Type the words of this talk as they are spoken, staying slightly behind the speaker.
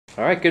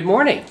All right, good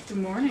morning. Good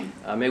morning.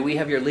 May we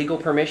have your legal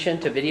permission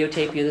to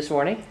videotape you this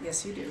morning?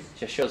 Yes, you do.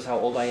 Just shows how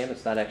old I am.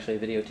 It's not actually a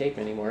videotape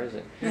anymore, is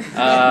it?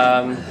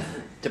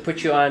 To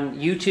put you on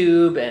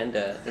YouTube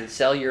and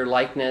sell your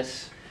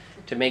likeness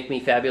to make me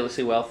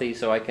fabulously wealthy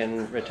so I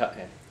can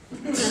retire.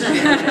 Probably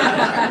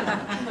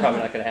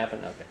not going to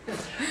happen.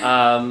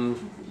 Okay.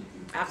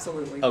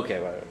 Absolutely. Okay,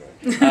 whatever.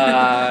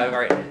 All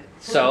right.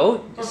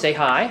 So, say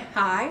hi.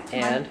 Hi.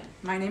 And?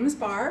 My name is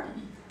Barb.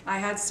 I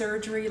had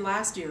surgery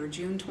last year,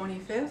 June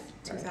 25th,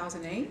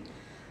 2008.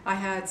 I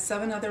had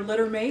 7 other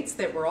litter mates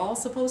that were all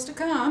supposed to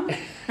come,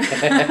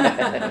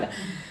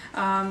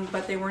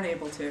 but they weren't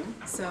able to.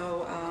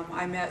 So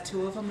I met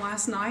 2 of them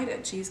last night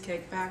at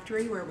Cheesecake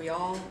Factory, where we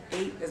all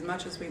ate as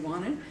much as we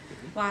wanted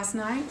last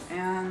night,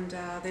 and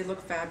they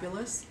look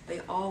fabulous. They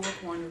all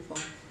look wonderful.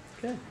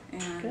 Good.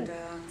 And Good.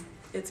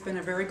 It's been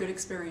a very good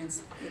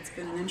experience. It's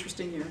been an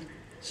interesting year.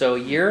 So a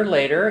year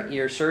later,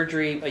 your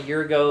surgery a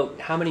year ago,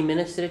 how many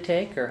minutes did it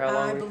take, or how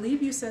long? I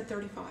believe you said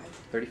 35.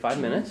 35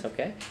 minutes,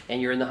 okay.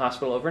 And you're in the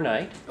hospital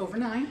overnight.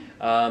 Overnight.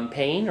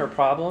 Pain or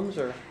problems,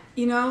 or?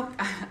 You know,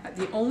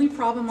 the only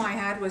problem I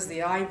had was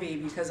the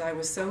IV because I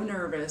was so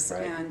nervous,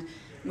 Right. and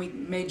we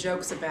made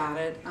jokes about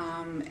it.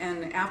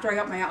 And after I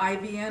got my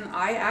IV in,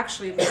 I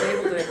actually was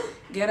able to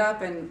get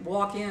up and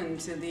walk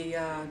into the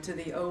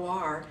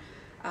OR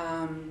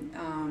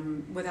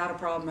without a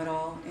problem at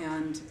all.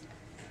 And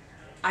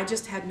I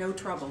just had no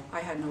trouble. I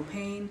had no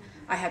pain.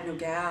 I had no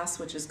gas,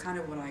 which is kind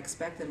of what I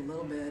expected a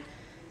little bit.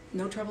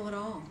 No trouble at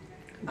all.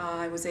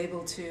 I was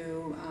able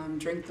to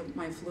drink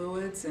my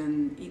fluids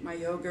and eat my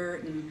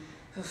yogurt and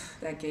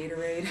that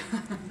Gatorade.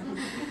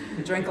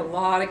 Drank a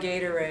lot of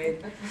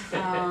Gatorade.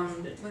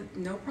 But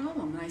no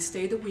problem. And I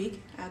stayed a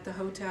week at the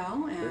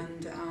hotel,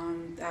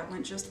 and that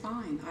went just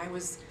fine.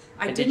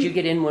 Did you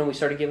get in when we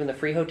started giving the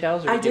free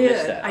hotels, or I did you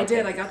miss that? I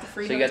did. I got the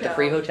free hotel. So you got the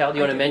free hotel. Do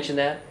you want to mention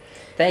that?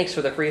 Thanks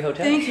for the free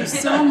hotel. Thank you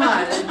so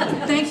much.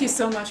 Thank you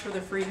so much for the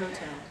free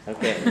hotel.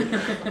 Okay.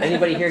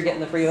 Anybody here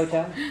getting the free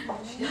hotel?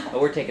 Oh,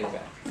 we're taking it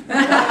back.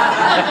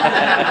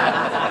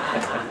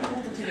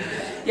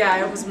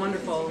 Yeah, it was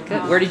wonderful.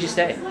 Good. Where did you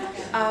stay?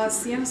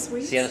 Sienna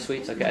Suites. Sienna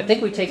Suites, okay. I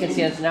think we've taken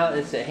Sienna now.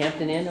 It's at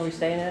Hampton Inn. Are we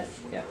staying at?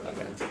 Yeah,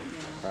 okay.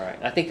 All right.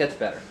 I think that's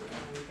better.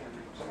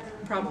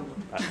 Probably.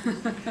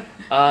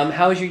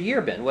 How's your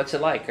year been? What's it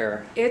like?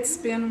 Or It's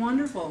been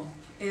wonderful.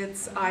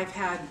 I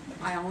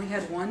only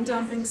had 1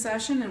 dumping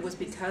session, and it was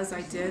because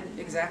I did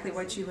exactly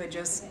what you had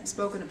just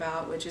spoken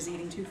about, which is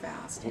eating too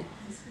fast.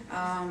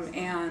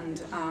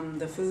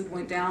 The food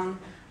went down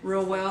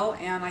real well,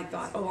 and I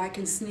thought, oh, I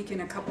can sneak in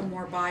a couple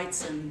more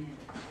bites, and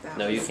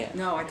you can't.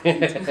 No, I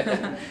couldn't.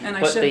 And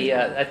but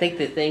I think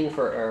the thing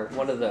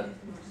one of the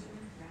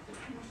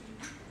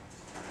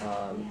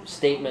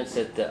statements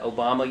that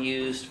Obama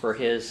used for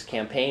his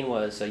campaign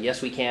was,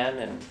 yes, we can,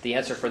 and the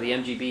answer for the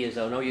MGB is,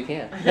 oh, no, you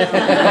can't.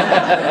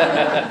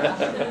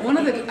 One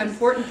of the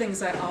important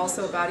things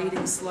also about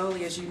eating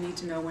slowly is you need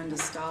to know when to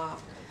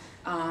stop.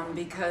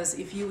 Because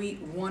if you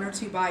eat 1 or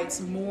 2 bites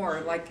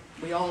more, like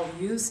we all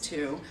used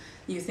to,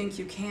 you think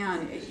you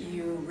can,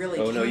 you really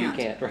can't. Oh, no, you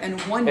can't. Right. And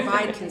 1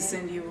 bite can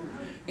send you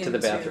into the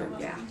bathroom.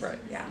 Yeah, right.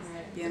 Yeah,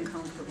 be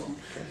uncomfortable.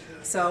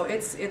 So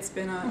it's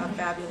been a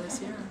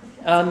fabulous year.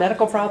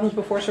 Medical problems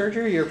before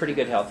surgery? You're pretty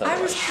good health. I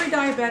was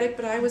pre-diabetic,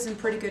 but I was in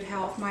pretty good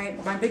health.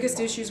 My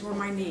biggest issues were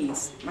my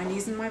knees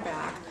and my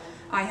back.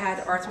 I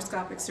had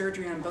arthroscopic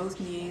surgery on both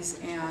knees,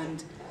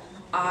 and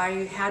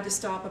I had to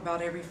stop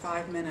about every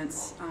 5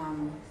 minutes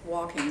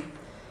walking.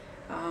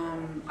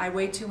 I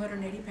weighed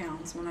 280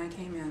 pounds when I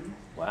came in.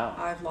 Wow.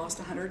 I've lost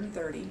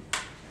 130.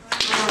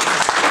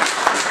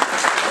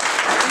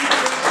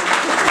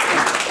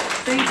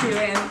 Thank you,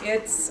 and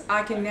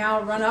I can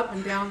now run up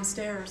and down the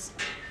stairs.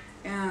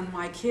 And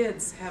my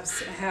kids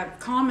have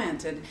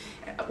commented.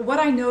 What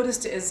I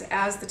noticed is,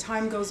 as the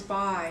time goes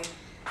by,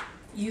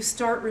 you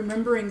start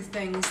remembering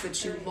things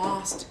that you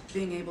lost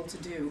being able to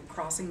do.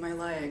 Crossing my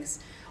legs,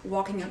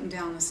 walking up and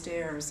down the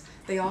stairs.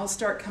 They all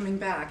start coming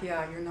back.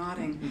 Yeah, you're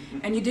nodding.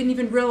 And you didn't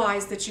even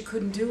realize that you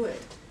couldn't do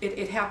it.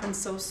 It happened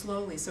so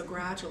slowly, so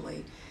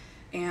gradually.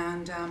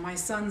 And my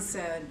son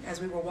said, as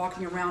we were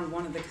walking around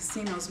one of the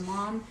casinos,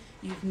 Mom,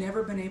 you've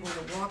never been able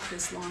to walk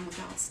this long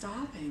without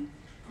stopping.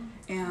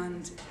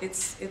 And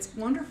it's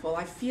wonderful.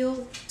 I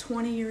feel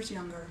 20 years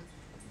younger.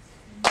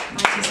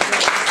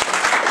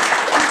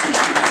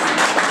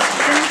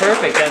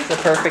 Perfect. That's the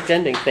perfect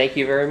ending. Thank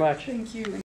you very much. Thank you.